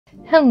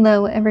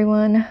Hello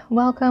everyone,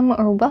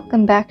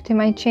 welcome back to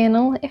my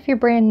channel if you're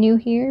brand new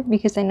here,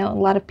 because I know a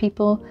lot of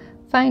people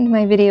find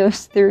my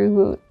videos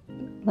through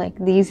like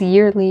these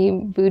yearly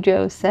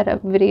Bujo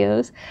setup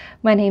videos.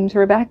 My name's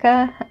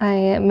Rebecca.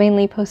 I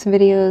mainly post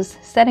videos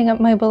setting up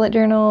my bullet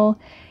journal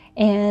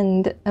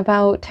and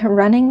about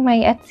running my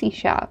Etsy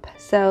shop.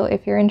 So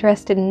if you're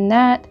interested in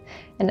that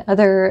and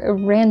other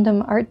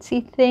random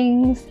artsy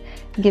things,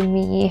 give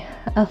me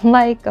a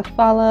like, a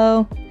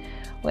follow,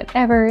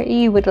 whatever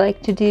you would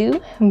like to do.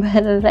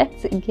 But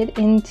let's get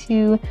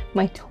into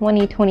my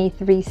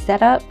 2023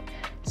 setup,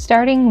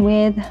 starting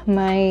with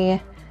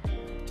my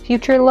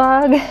future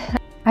log.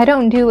 I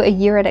don't do a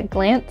year at a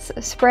glance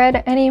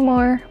spread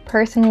anymore.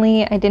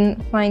 Personally, I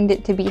didn't find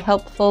it to be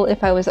helpful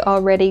if I was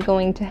already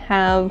going to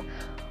have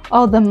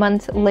all the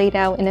months laid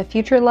out in a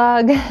future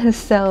log.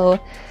 So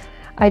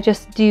I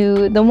just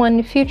do the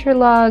one future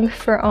log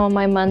for all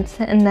my months,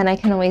 and then I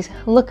can always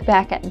look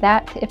back at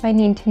that if I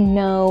need to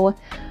know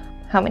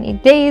how many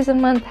days a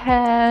month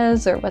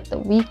has or what the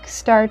week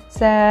starts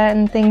at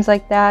and things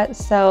like that.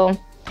 So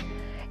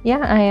yeah,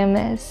 I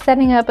am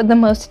setting up the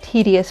most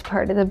tedious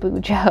part of the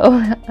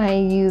Bujo. I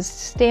used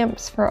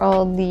stamps for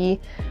all the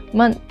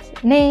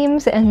month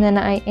names, and then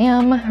I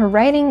am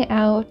writing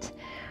out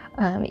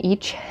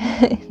each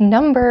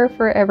number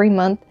for every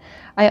month.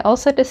 I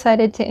also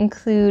decided to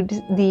include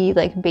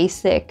the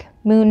basic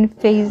moon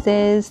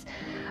phases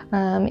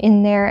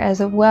in there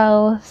as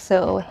well,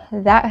 so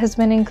that has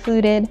been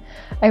included.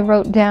 I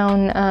wrote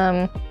down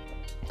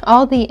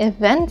all the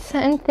events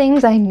and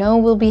things I know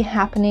will be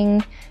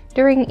happening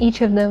during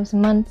each of those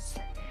months,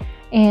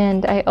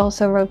 and I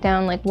also wrote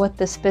down what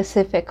the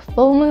specific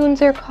full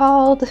moons are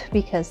called,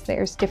 because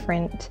there's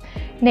different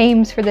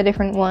names for the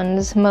different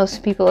ones.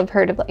 Most people have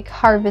heard of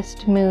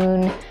harvest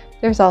moon.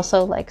 There's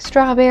also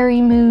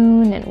strawberry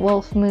moon and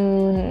wolf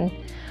moon.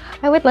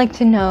 I would like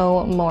to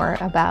know more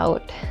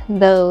about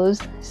those,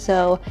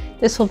 so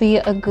this will be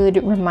a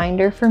good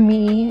reminder for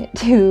me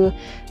to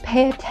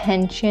pay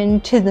attention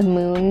to the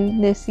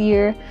moon this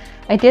year.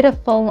 I did a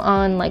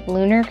full-on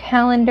lunar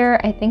calendar,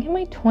 I think in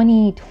my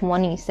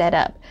 2020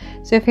 setup.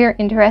 So if you're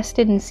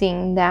interested in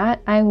seeing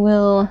that, I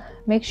will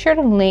make sure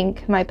to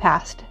link my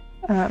past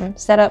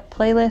setup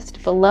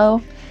playlist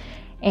below,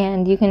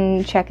 and you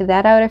can check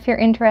that out if you're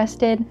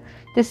interested.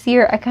 This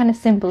year I kind of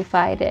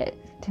simplified it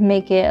to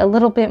make it a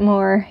little bit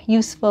more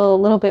useful,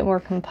 a little bit more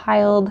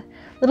compiled,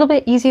 a little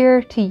bit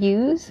easier to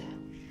use,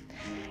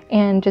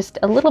 and just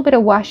a little bit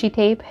of washi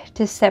tape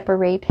to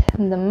separate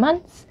the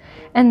months.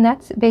 And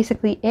that's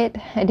basically it.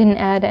 I didn't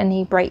add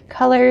any bright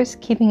colors,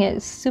 keeping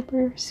it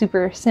super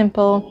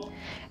simple.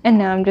 And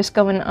now I'm just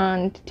going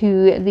on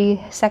to the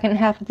second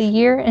half of the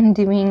year and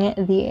doing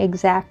the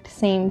exact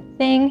same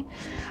thing.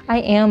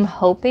 I am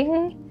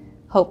hoping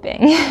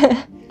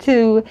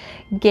to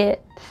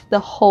get the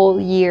whole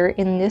year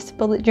in this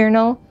bullet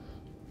journal.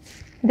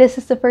 This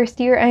is the first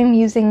year I'm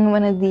using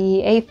one of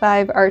the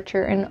A5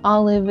 Archer and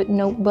Olive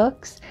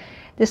notebooks.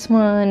 This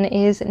one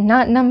is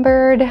not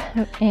numbered,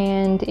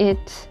 and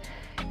it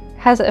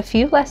has a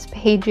few less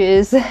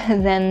pages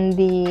than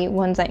the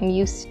ones I'm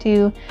used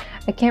to.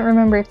 I can't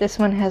remember if this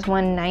one has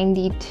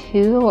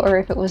 192 or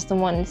if it was the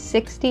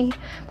 160,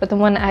 but the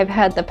one I've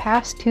had the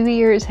past 2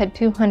 years had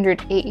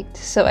 208,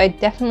 so I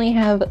definitely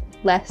have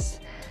less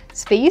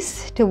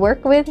space to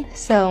work with,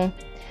 so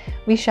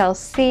we shall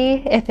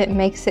see if it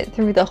makes it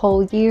through the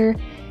whole year.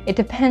 It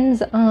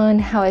depends on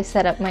how I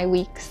set up my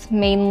weeks.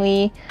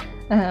 Mainly,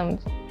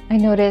 I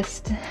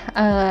noticed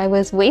I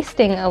was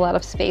wasting a lot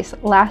of space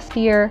last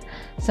year,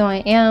 so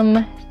I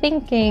am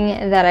thinking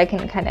that I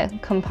can kind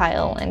of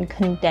compile and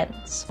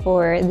condense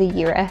for the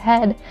year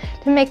ahead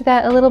to make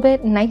that a little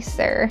bit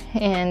nicer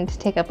and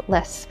take up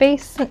less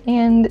space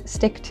and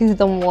stick to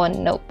the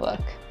one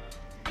notebook.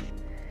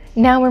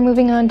 Now we're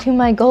moving on to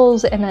my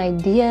goals and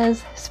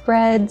ideas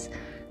spreads.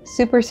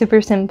 Super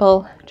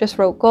simple. Just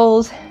wrote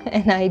goals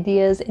and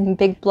ideas in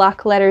big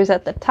block letters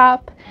at the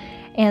top,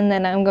 and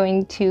then I'm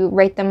going to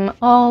write them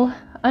all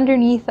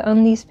underneath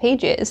on these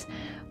pages,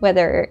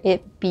 whether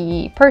it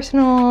be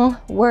personal,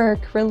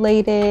 work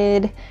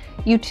related,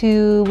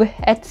 YouTube,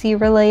 Etsy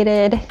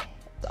related.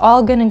 It's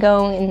all gonna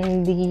go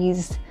in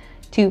these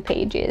 2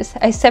 pages.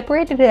 I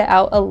separated it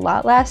out a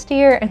lot last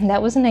year, and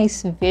that was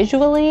nice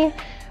visually,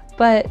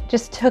 but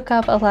just took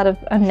up a lot of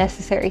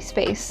unnecessary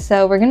space.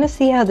 So we're gonna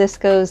see how this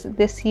goes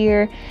this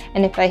year,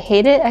 and if I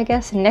hate it, I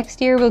guess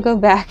next year we'll go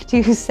back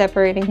to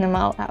separating them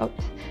all out.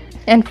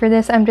 And for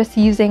this, I'm just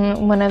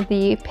using one of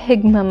the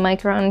Pigma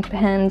Micron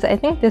pens. I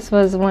think this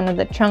was one of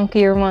the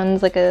chunkier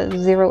ones, like a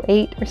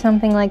 08 or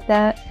something like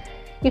that.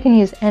 You can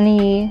use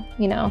any,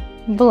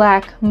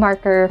 black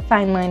marker,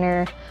 fine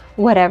liner,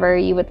 whatever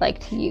you would like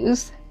to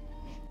use.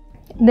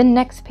 The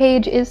next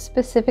page is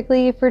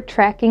specifically for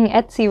tracking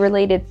Etsy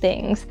related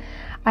things.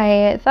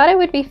 I thought it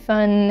would be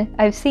fun.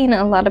 I've seen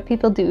a lot of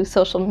people do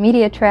social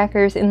media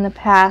trackers in the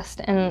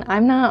past, and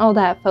I'm not all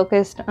that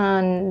focused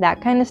on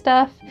that kind of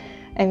stuff.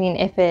 I mean,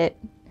 if it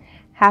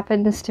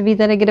happens to be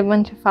that I get a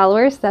bunch of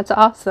followers, that's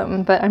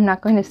awesome, but I'm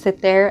not going to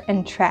sit there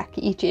and track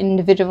each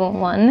individual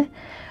one.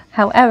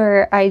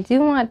 However, I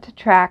do want to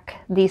track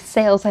the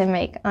sales I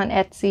make on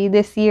Etsy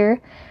this year,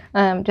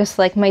 just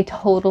like my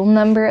total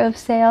number of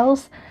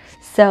sales.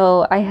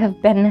 So I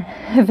have been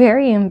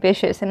very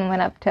ambitious and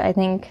went up to, I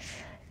think,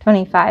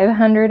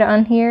 2,500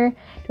 on here.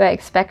 Do I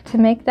expect to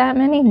make that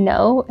many?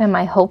 No. Am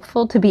I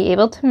hopeful to be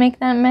able to make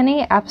that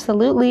many?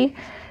 Absolutely.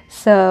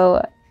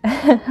 So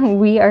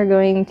we are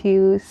going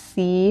to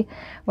see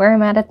where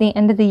I'm at the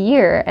end of the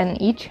year,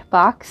 and each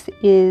box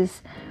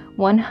is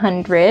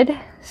 100.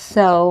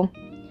 So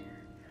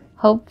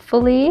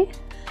hopefully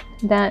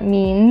that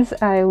means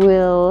I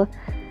will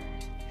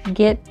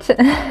get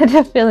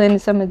to fill in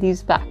some of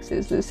these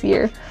boxes this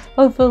year.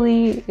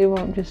 Hopefully it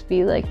won't just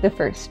be like the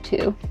first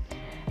two.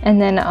 And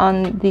then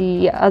on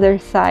the other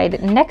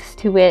side next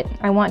to it,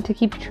 I want to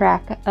keep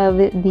track of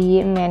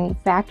the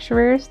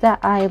manufacturers that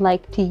I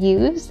like to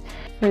use.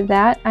 For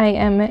that, I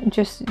am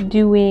just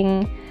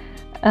doing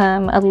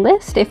a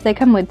list. If they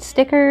come with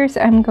stickers,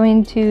 I'm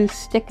going to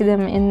stick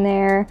them in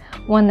there.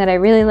 One that I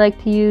really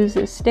like to use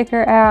is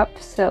Sticker App,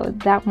 so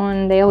that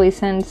one, they always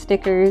send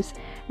stickers,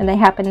 and they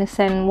happened to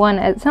send one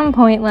at some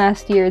point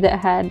last year that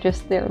had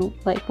just their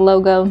like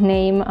logo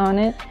name on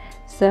it,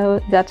 so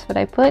that's what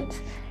I put.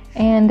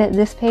 And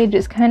this page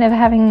is kind of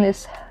having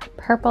this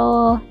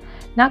purple,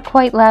 not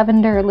quite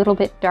lavender, a little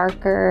bit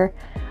darker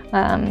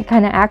kind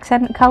of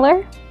accent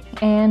color,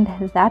 and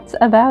that's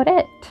about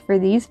it for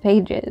these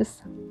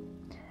pages.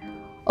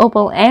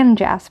 Opal and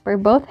Jasper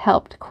both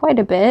helped quite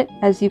a bit,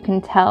 as you can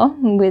tell,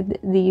 with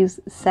these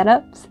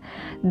setups.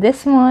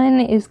 This one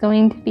is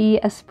going to be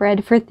a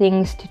spread for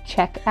things to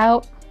check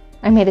out.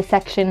 I made a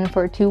section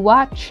for to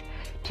watch,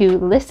 to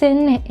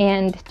listen,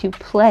 and to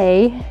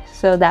play,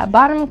 so that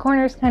bottom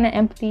corner is kind of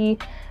empty.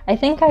 I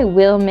think I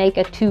will make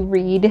a to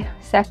read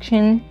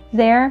section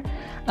there.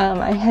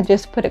 I had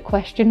just put a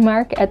question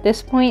mark at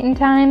this point in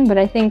time, but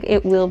I think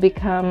it will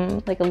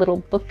become like a little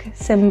book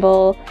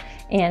symbol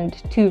and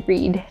to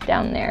read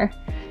down there.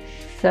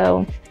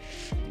 So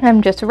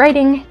I'm just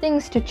writing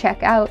things to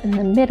check out in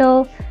the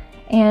middle,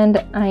 and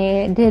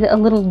I did a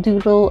little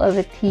doodle of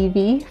a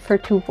TV for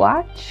to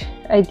watch.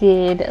 I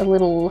did a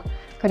little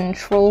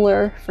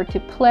controller for to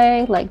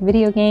play, like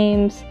video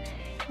games,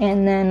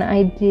 and then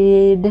I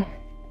did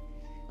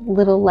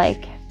little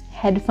like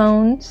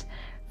headphones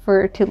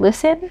for to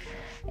listen,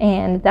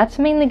 and that's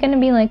mainly going to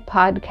be like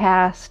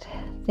podcast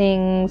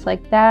things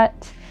like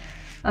that.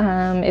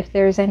 If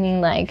there's any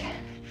like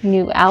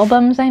new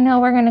albums I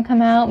know are going to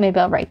come out, maybe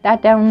I'll write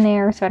that down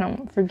there so I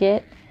don't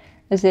forget,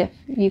 as if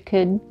you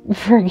could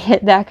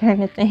forget that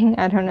kind of thing.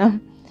 I don't know.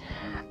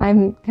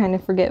 I'm kind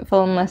of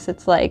forgetful unless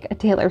it's like a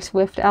Taylor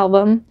Swift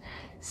album.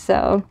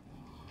 So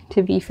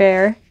to be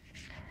fair,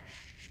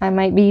 I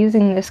might be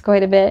using this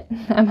quite a bit.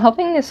 I'm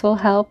hoping this will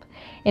help.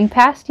 In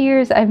past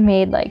years, I've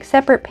made like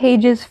separate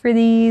pages for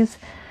these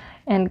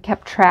and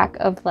kept track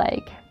of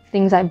like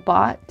things I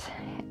bought,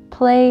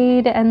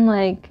 played, and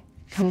like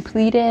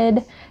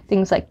completed,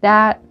 things like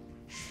that.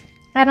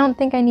 I don't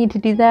think I need to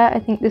do that. I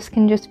think this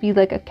can just be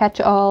like a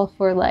catch-all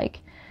for like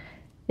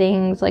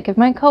things like if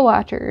my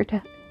co-worker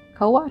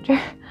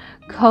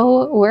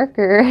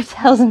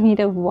tells me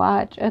to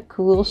watch a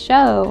cool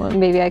show,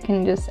 maybe I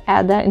can just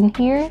add that in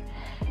here,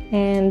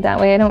 and that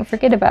way I don't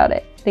forget about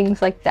it.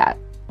 Things like that.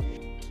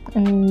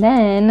 And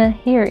then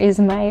here is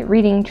my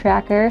reading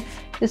tracker.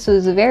 This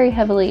was very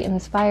heavily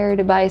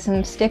inspired by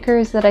some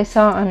stickers that I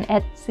saw on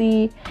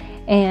Etsy,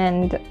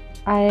 and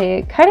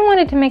I kind of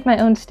wanted to make my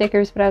own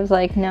stickers, but I was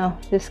like, no,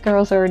 this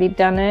girl's already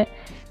done it,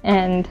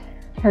 and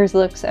hers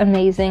looks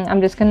amazing.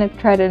 I'm just gonna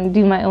try to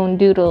do my own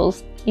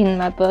doodles in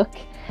my book,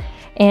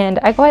 and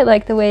I quite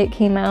like the way it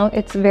came out.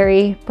 It's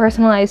very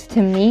personalized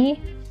to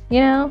me, you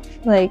know?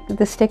 Like,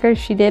 the stickers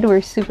she did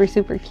were super,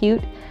 super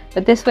cute,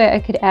 but this way I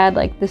could add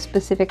like the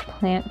specific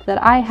plant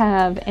that I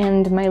have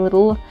and my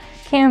little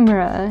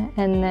camera,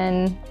 and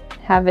then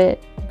have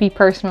it be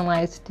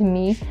personalized to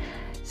me.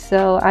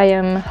 So I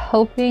am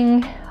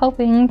hoping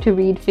to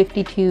read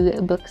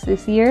 52 books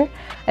this year.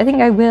 I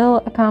think I will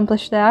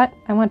accomplish that.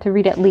 I want to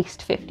read at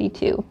least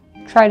 52.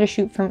 Try to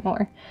shoot for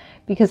more,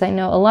 because I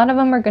know a lot of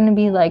them are going to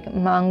be like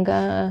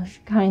manga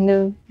kind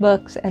of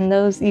books, and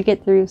those you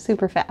get through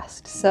super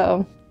fast.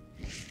 So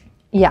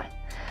yeah,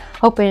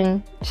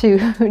 hoping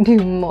to do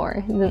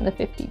more than the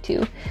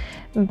 52.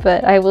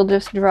 But I will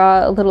just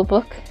draw a little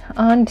book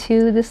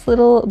onto this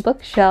little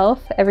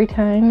bookshelf every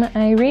time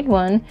I read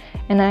one,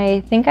 and I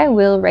think I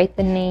will write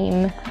the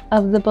name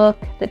of the book,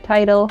 the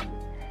title,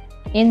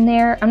 in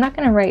there. I'm not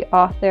going to write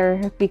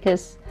author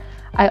because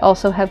I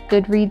also have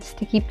Goodreads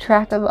to keep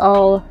track of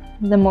all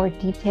the more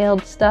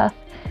detailed stuff.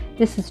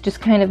 This is just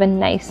kind of a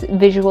nice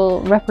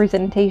visual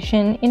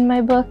representation in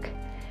my book,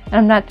 and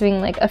I'm not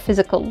doing like a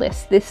physical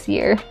list this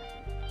year.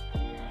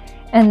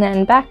 And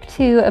then back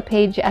to a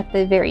page at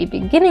the very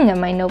beginning of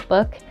my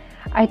notebook,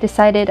 I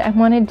decided I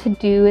wanted to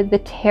do the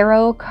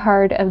tarot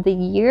card of the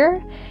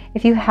year.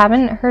 If you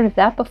haven't heard of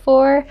that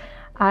before,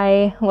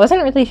 I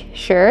wasn't really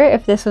sure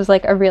if this was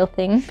like a real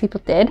thing.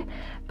 People did.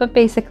 But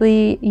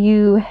basically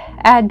you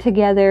add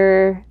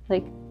together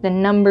like the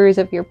numbers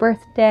of your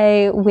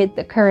birthday with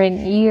the current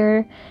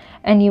year,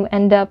 and you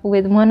end up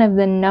with one of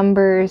the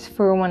numbers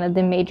for one of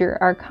the major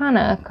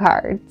arcana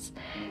cards.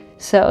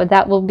 So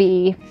that will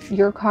be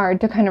your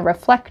card to kind of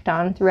reflect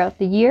on throughout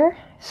the year.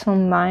 So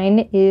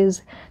mine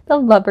is the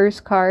Lover's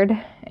card,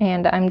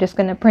 and I'm just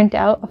going to print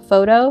out a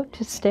photo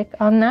to stick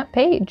on that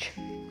page.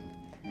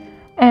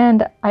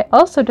 And I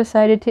also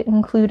decided to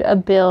include a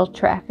bill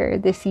tracker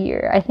this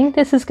year. I think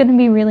this is going to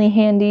be really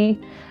handy.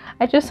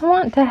 I just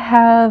want to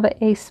have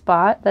a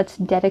spot that's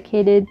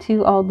dedicated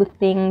to all the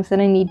things that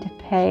I need to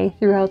pay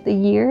throughout the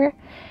year,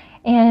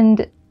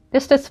 and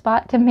just a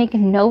spot to make a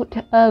note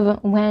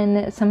of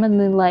when some of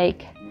the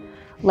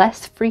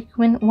less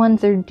frequent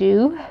ones are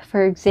due.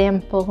 For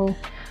example,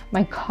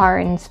 my car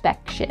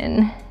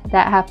inspection.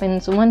 That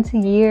happens once a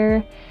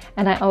year,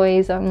 and I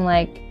always am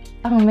like,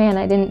 oh man,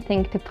 I didn't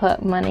think to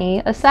put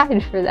money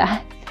aside for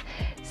that.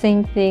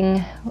 Same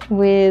thing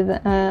with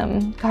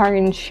car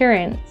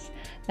insurance.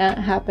 That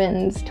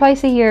happens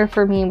twice a year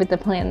for me with the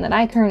plan that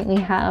I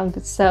currently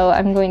have, so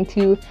I'm going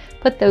to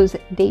put those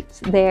dates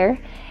there.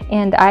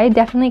 And I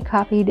definitely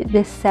copied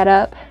this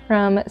setup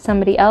from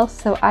somebody else,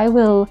 so I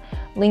will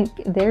link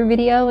their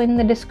video in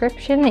the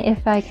description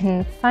if I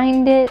can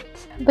find it.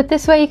 But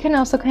this way you can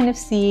also kind of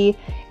see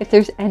if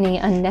there's any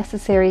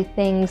unnecessary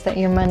things that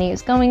your money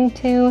is going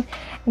to,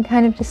 and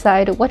kind of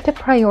decide what to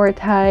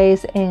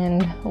prioritize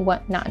and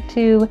what not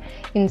to. You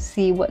can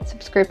see what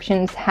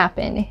subscriptions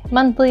happen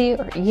monthly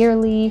or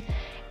yearly,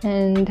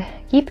 and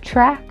keep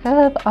track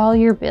of all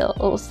your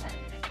bills.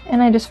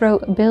 And I just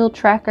wrote bill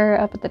tracker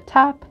up at the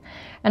top,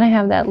 and I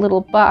have that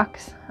little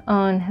box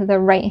on the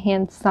right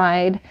hand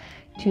side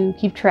to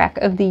keep track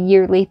of the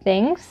yearly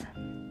things.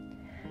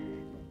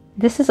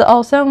 This is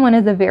also one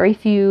of the very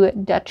few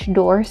Dutch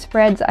door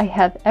spreads I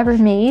have ever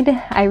made.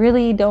 I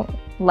really don't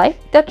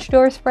like Dutch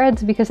door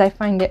spreads because I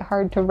find it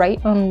hard to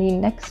write on the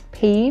next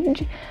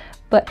page,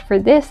 but for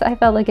this I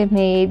felt like it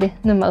made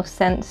the most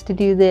sense to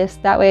do this.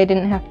 That way I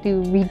didn't have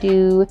to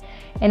redo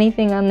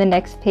anything on the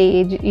next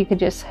page. You could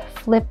just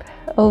flip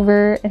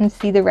over and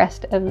see the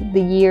rest of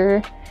the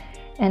year,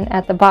 and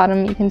at the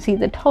bottom you can see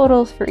the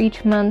totals for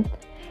each month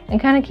and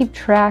kind of keep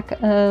track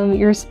of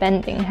your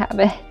spending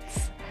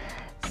habits.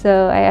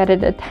 So I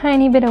added a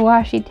tiny bit of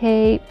washi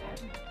tape,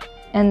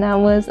 and that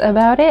was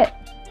about it.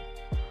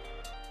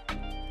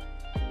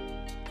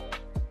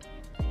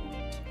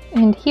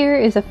 And here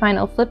is a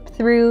final flip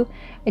through.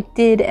 I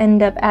did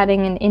end up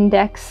adding an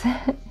index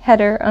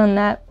header on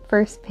that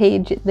first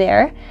page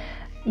there,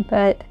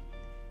 but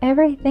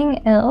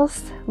everything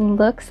else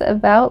looks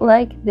about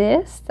like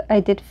this. I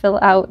did fill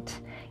out,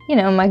 you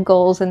know, my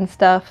goals and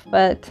stuff,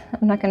 but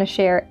I'm not going to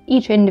share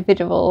each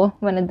individual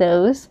one of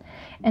those.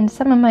 And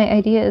some of my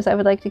ideas I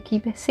would like to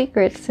keep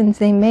secret, since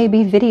they may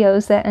be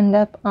videos that end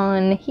up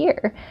on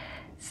here.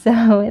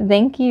 So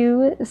thank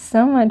you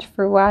so much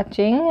for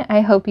watching. I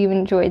hope you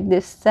enjoyed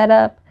this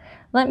setup.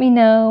 Let me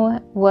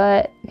know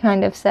what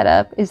kind of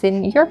setup is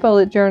in your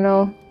bullet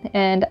journal,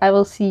 and I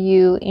will see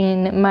you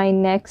in my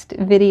next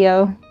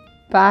video.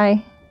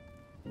 Bye.